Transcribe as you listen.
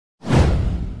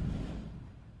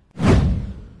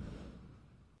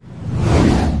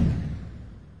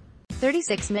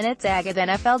36 minutes. agoThe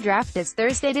NFL Draft is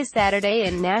Thursday to Saturday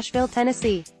in Nashville,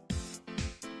 Tennessee.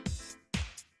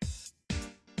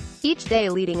 Each day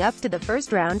leading up to the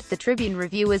first round, the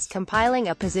Tribune-Review is compiling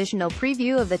a positional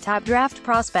preview of the top draft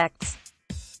prospects.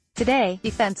 Today,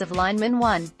 defensive lineman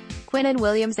 1. Quinnen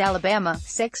Williams Alabama,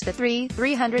 6'3",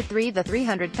 303. The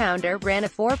 300-pounder ran a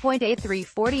 4.83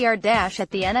 40-yard dash at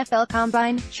the NFL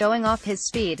Combine, showing off his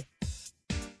speed.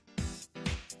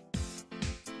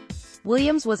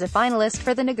 Williams was a finalist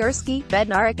for the Nagurski,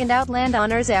 Bednarik and Outland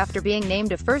honors after being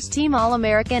named a first-team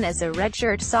All-American as a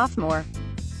redshirt sophomore.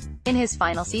 In his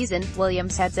final season,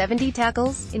 Williams had 70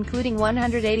 tackles, including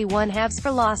 181 halves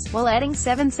for loss, while adding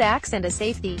 7 sacks and a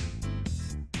safety.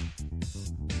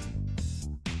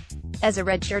 As a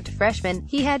redshirt freshman,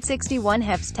 he had 61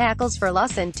 halves tackles for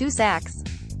loss and 2 sacks.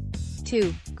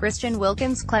 2. Christian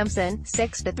Wilkins Clemson,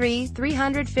 6'3",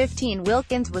 315.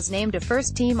 Wilkins was named a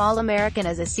first-team All-American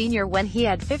as a senior when he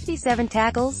had 57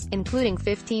 tackles, including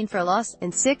 15 for loss,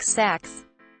 and 6 sacks.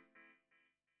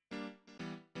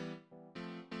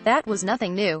 That was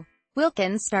nothing new.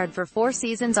 Wilkins starred for 4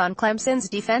 seasons on Clemson's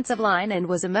defensive line and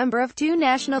was a member of 2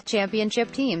 national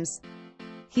championship teams.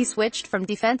 He switched from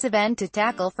defensive end to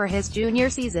tackle for his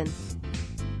junior season.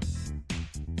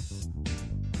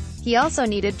 He also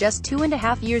needed just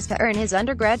 2.5 years to earn his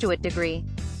undergraduate degree.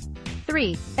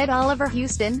 3. Ed Oliver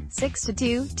Houston,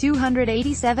 6'2",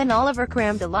 287. Oliver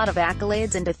crammed a lot of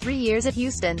accolades into 3 years at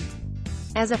Houston.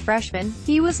 As a freshman,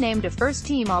 he was named a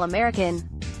first-team All-American.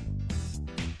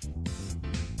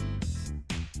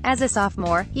 As a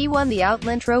sophomore, he won the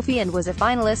Outland Trophy and was a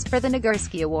finalist for the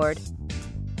Nagurski Award.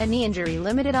 A knee injury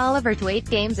limited Oliver to 8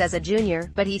 games as a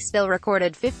junior, but he still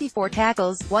recorded 54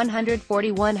 tackles,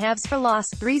 141 halves for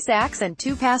loss, 3 sacks and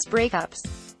 2 pass breakups.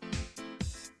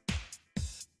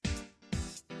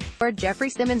 For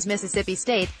Jeffrey Simmons Mississippi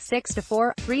State,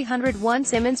 6'4", 301.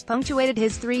 Simmons punctuated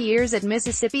his 3 years at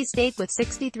Mississippi State with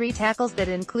 63 tackles that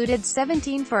included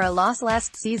 17 for a loss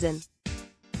last season.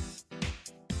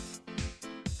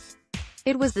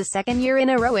 It was the second year in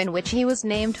a row in which he was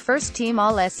named first-team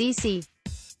All-SEC.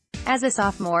 As a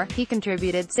sophomore, he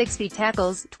contributed 60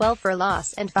 tackles, 12 for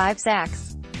loss, and 5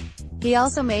 sacks. He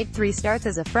also made 3 starts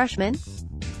as a freshman.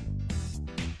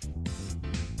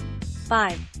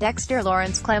 5. Dexter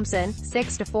Lawrence Clemson,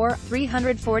 6'4",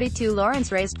 342.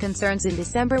 Lawrence raised concerns in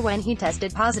December when he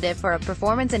tested positive for a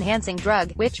performance-enhancing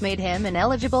drug, which made him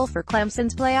ineligible for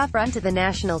Clemson's playoff run to the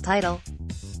national title.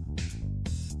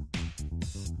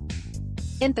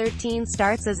 In 13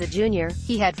 starts as a junior,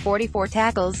 he had 44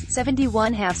 tackles,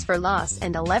 71 halves for loss,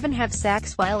 and 11 half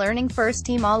sacks while earning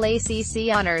first-team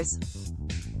All-ACC honors.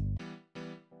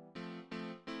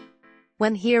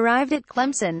 When he arrived at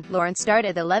Clemson, Lawrence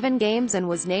started 11 games and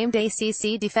was named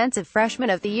ACC Defensive Freshman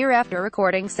of the Year after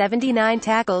recording 79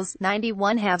 tackles,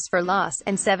 91 halves for loss,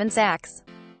 and 7 sacks.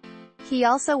 He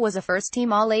also was a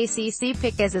first-team All-ACC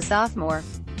pick as a sophomore.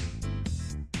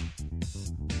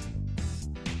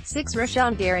 6.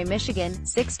 Rashawn Gary Michigan,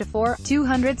 6'4",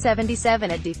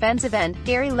 277. At defensive end,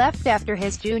 Gary left after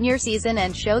his junior season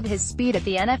and showed his speed at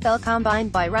the NFL Combine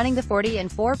by running the 40 in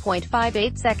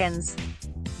 4.58 seconds.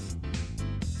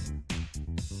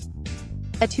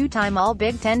 A 2-time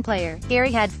All-Big Ten player,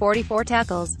 Gary had 44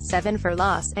 tackles, 7 for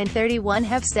loss, and 31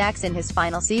 half sacks in his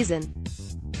final season.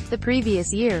 The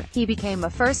previous year, he became a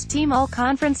first-team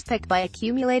All-Conference pick by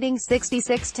accumulating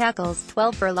 66 tackles,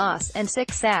 12 for loss, and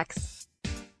 6 sacks.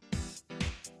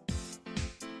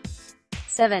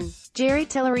 7. Jerry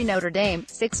Tillery Notre Dame,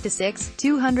 6'6",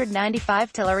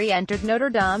 295. Tillery entered Notre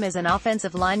Dame as an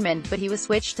offensive lineman, but he was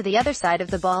switched to the other side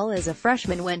of the ball as a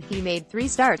freshman when he made 3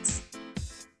 starts.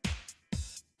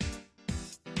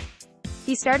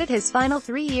 He started his final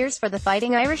 3 years for the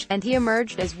Fighting Irish, and he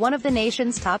emerged as one of the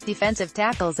nation's top defensive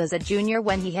tackles as a junior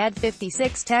when he had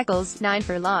 56 tackles, 9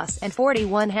 for loss, and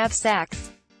 41 half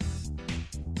sacks.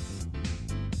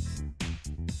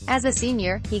 As a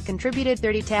senior, he contributed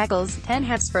 30 tackles, 10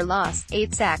 halves for loss,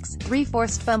 8 sacks, 3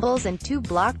 forced fumbles and 2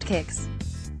 blocked kicks.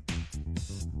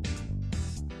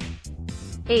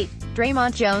 8.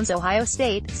 Draymond Jones Ohio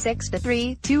State,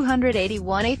 6'3",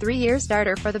 281. A 3-year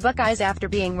starter for the Buckeyes after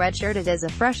being redshirted as a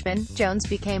freshman, Jones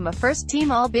became a first-team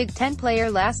All-Big Ten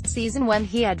player last season when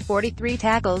he had 43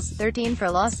 tackles, 13 for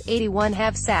loss, 81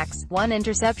 half sacks, 1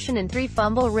 interception and 3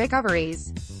 fumble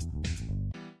recoveries.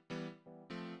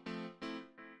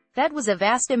 That was a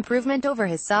vast improvement over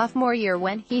his sophomore year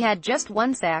when he had just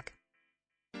 1 sack.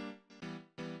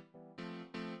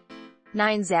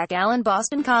 9. Zach Allen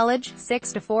Boston College,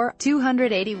 6'4",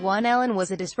 281. Allen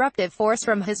was a disruptive force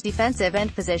from his defensive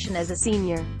end position as a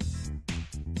senior.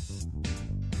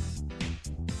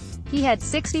 He had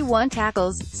 61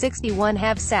 tackles, 61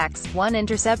 half sacks, 1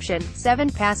 interception, 7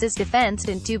 passes defensed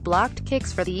and 2 blocked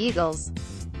kicks for the Eagles.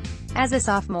 As a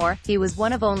sophomore, he was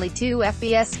one of only 2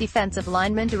 FBS defensive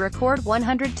linemen to record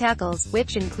 100 tackles,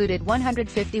 which included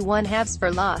 151 halves for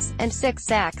loss, and 6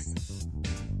 sacks.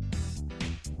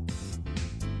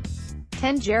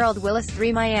 Tenn Gerald Willis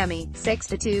 3 Miami,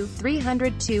 6-2,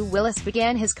 302 Willis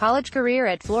began his college career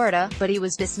at Florida, but he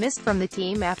was dismissed from the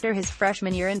team after his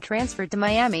freshman year and transferred to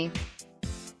Miami.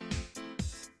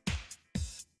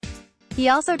 He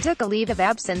also took a leave of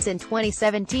absence in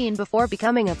 2017 before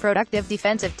becoming a productive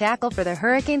defensive tackle for the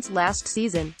Hurricanes last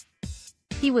season.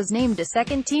 He was named a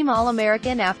second-team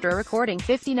All-American after recording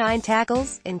 59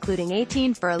 tackles, including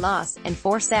 18 for a loss, and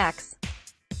 4 sacks.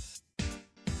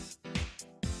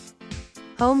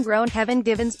 Homegrown Kevin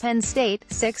Givens Penn State,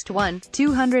 6'1",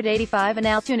 285 an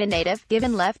Altoona native,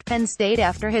 Given left Penn State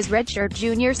after his redshirt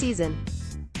junior season.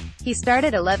 He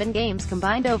started 11 games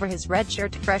combined over his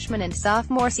redshirt freshman and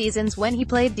sophomore seasons when he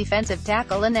played defensive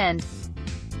tackle and end.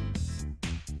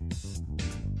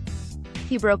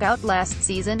 He broke out last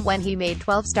season when he made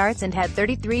 12 starts and had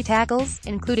 33 tackles,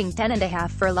 including 10.5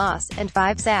 for loss, and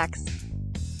 5 sacks.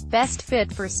 Best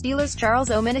fit for Steelers Charles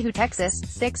Omenihu Texas,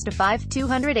 6'5",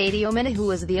 280 Omenihu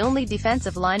was the only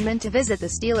defensive lineman to visit the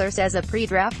Steelers as a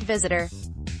pre-draft visitor.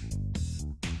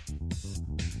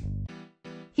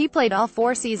 He played all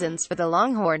 4 seasons for the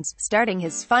Longhorns, starting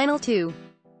his final 2.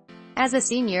 As a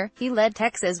senior, he led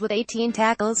Texas with 18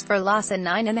 tackles for loss and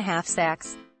 9.5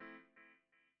 sacks.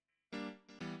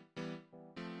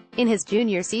 In his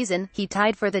junior season, he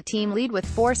tied for the team lead with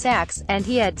 4 sacks, and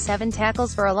he had 7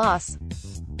 tackles for a loss.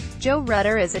 Joe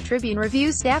Rutter is a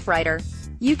Tribune-Review staff writer.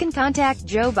 You can contact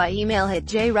Joe by email at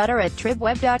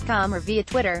jrutter@tribweb.com or via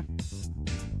Twitter.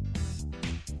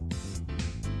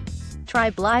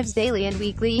 Tribe Live's daily and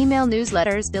weekly email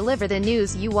newsletters deliver the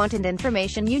news you want and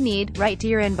information you need, right to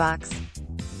your inbox.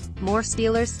 More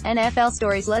Steelers, NFL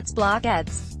stories. Let's block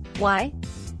ads. Why?